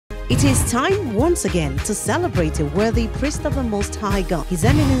It is time once again to celebrate a worthy priest of the Most High God, His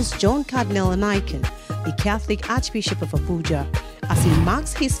Eminence John Cardinal Onaiyekan, the Catholic Archbishop of Abuja, as he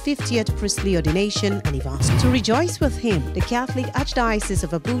marks his 50th priestly ordination anniversary. To rejoice with him, the Catholic Archdiocese of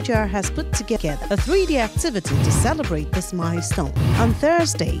Abuja has put together a 3-day activity to celebrate this milestone. On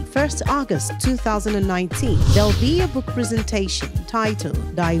Thursday, 1st August 2019, there will be a book presentation titled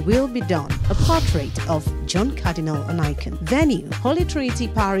Thy Will Be Done, a portrait of John Cardinal Onaiyekan. Venue, Holy Trinity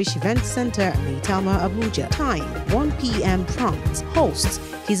Parish Event Center, Maitama, Abuja. Time, 1 p.m. prompt. Hosts,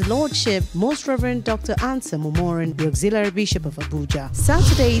 His Lordship, Most Reverend Dr. Ansa Momorin, the Auxiliary Bishop of Abuja.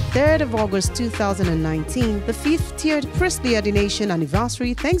 Saturday, 3rd of August 2019, the 50th Priestly Ordination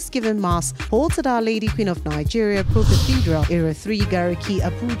Anniversary Thanksgiving Mass holds at Our Lady Queen of Nigeria Pro Cathedral, Area 3, Gariki,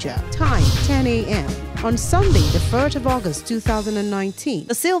 Abuja. Time, 10 a.m. On Sunday, the 3rd of August 2019,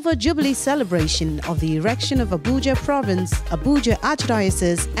 the Silver Jubilee celebration of the erection of Abuja Province, Abuja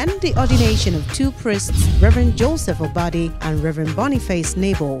Archdiocese, and the ordination of 2 priests, Reverend Joseph Obade and Reverend Boniface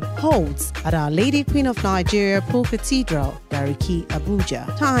Nebo, holds at Our Lady Queen of Nigeria Pro Cathedral, Gariki,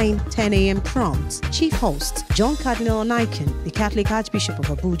 Abuja. Time, 10 a.m. prompt. Chief host, John Cardinal Onaiyekan, the Catholic Archbishop of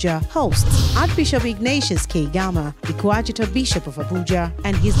Abuja. Hosts, Archbishop Ignatius K. Gama, the Coadjutor Bishop of Abuja,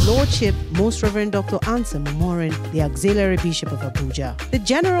 and His Lordship, Most Reverend Dr. Ansa Momorin, the Auxiliary Bishop of Abuja. The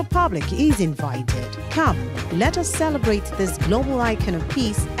general public is invited. Come, let us celebrate this global icon of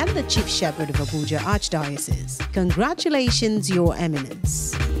peace and the Chief Shepherd of Abuja Archdiocese. Congratulations, Your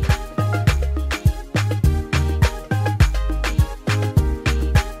Eminence.